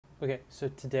Okay, so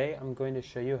today I'm going to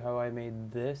show you how I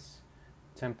made this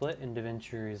template in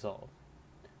DaVinci Resolve.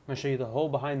 I'm going to show you the whole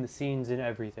behind the scenes and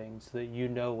everything so that you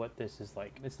know what this is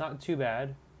like. It's not too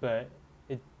bad, but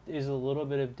it is a little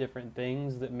bit of different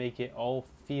things that make it all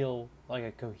feel like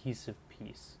a cohesive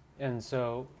piece. And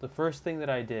so the first thing that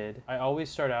I did, I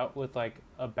always start out with like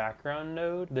a background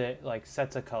node that like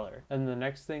sets a color. And the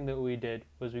next thing that we did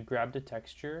was we grabbed a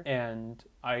texture, and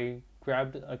I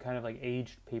grabbed a kind of like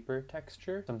aged paper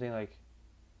texture. Something like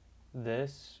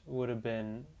this would have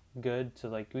been good to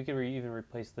like, we could even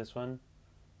replace this one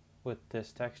with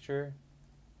this texture.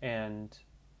 And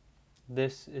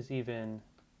this is even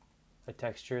a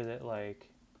texture that like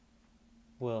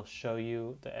will show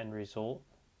you the end result,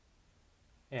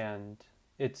 and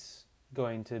it's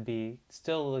going to be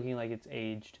still looking like it's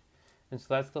aged. And so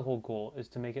that's the whole goal, is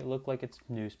to make it look like it's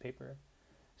newspaper.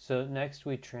 So next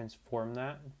we transform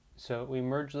that. So we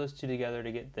merge those two together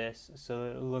to get this so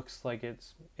that it looks like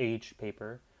it's aged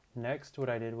paper. Next, what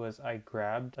I did was I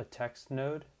grabbed a text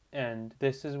node, and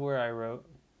this is where I wrote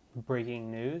breaking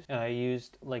news, and I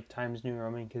used like Times New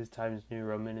Roman because Times New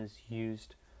Roman is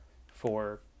used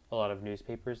for a lot of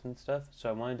newspapers and stuff. So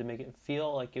I wanted to make it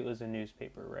feel like it was a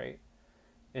newspaper, right?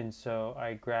 And so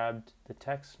I grabbed the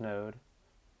text node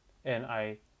and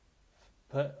I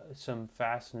put some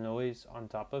fast noise on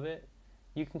top of it.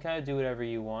 You can kind of do whatever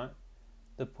you want.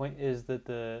 The point is that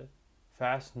the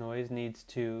fast noise needs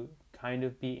to kind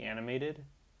of be animated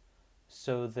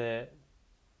so that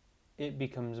it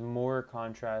becomes more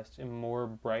contrast and more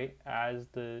bright as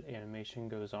the animation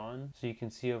goes on. So you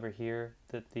can see over here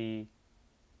that the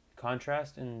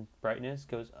contrast and brightness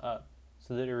goes up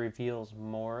so that it reveals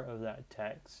more of that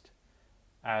text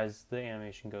as the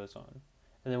animation goes on.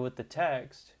 And then with the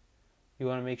text, you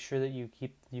want to make sure that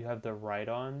you have the write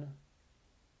on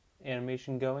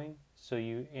animation going. So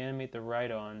you animate the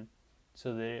write on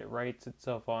so that it writes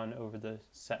itself on over the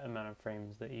set amount of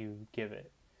frames that you give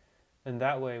it. And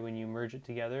that way, when you merge it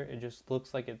together, it just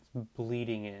looks like it's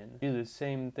bleeding in. Do the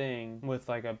same thing with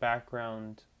like a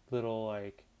background little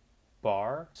like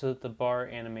bar so that the bar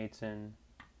animates in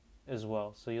as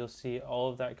well. So you'll see all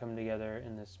of that come together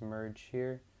in this merge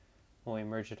here. When we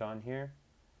merge it on here,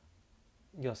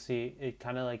 you'll see it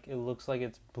kind of like, it looks like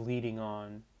it's bleeding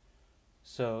on.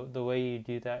 So the way you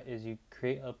do that is you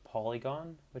create a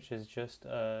polygon, which is just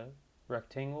a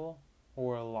rectangle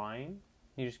or a line.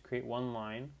 You just create one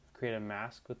line, create a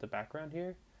mask with the background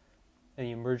here, and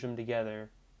you merge them together,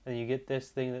 and you get this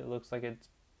thing that looks like it's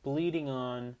bleeding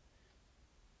on,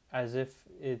 as if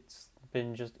it's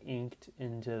been just inked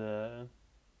into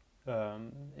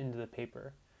the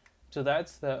paper. So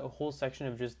that's the whole section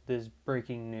of just this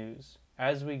breaking news.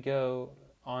 As we go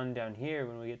on down here,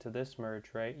 when we get to this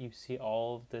merge, right, you see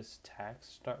all of this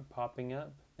text start popping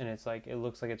up, and it's like, it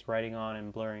looks like it's writing on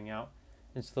and blurring out.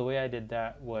 And so the way I did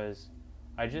that was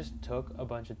I just took a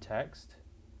bunch of text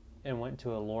and went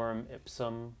to a lorem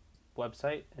ipsum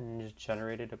website and just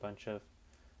generated a bunch of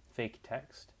fake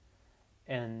text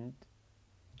and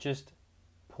just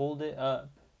pulled it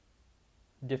up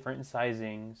different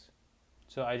sizings.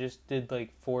 So I just did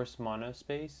like force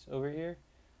monospace over here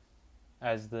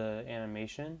as the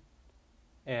animation,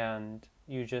 and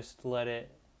you just let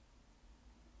it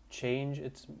change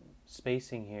its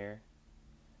spacing here,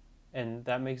 and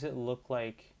that makes it look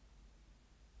like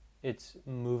it's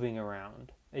moving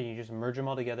around. And you just merge them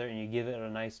all together and you give it a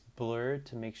nice blur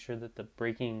to make sure that the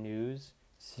breaking news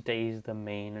stays the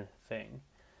main thing.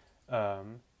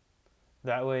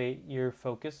 That way your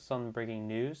focus is on the breaking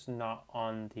news, not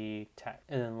on the text.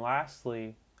 And then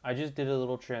lastly, I just did a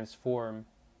little transform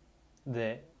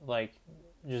that like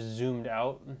just zoomed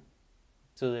out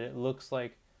so that it looks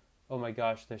like, oh my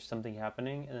gosh, there's something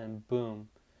happening, and then boom,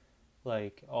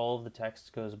 like all of the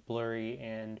text goes blurry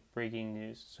and breaking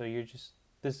news. So you're just,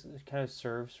 this kind of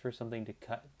serves for something to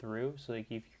cut through. So like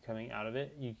if you're coming out of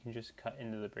it, you can just cut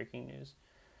into the breaking news.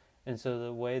 And so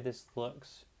the way this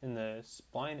looks in the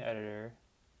spline editor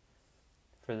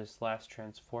for this last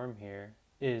transform here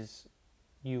is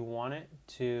you want it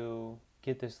to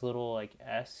get this little like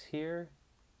S here,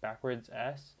 backwards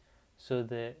S, so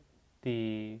that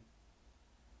the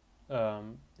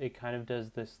it kind of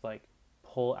does this like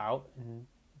pull out and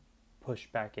push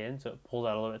back in. So it pulls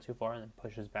out a little bit too far and then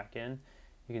pushes back in.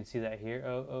 You can see that here.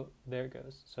 Oh, there it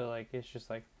goes. So like it's just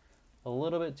like a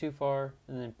little bit too far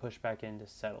and then push back in to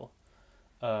settle.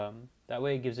 That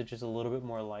way it gives it just a little bit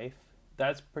more life.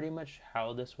 That's pretty much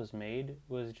how this was made,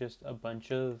 was just a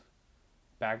bunch of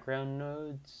background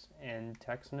nodes and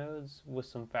text nodes with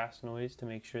some fast noise to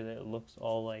make sure that it looks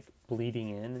all like bleeding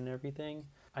in and everything.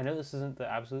 I know this isn't the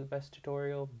absolute best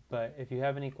tutorial, but if you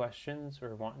have any questions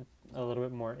or want a little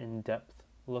bit more in-depth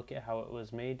look at how it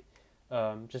was made,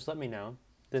 just let me know.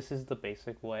 This is the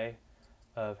basic way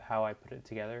of how I put it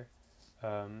together.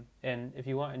 And if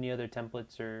you want any other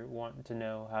templates or want to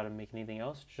know how to make anything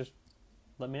else, just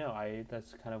let me know.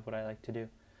 That's kind of what I like to do.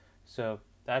 So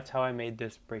that's how I made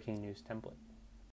this breaking news template.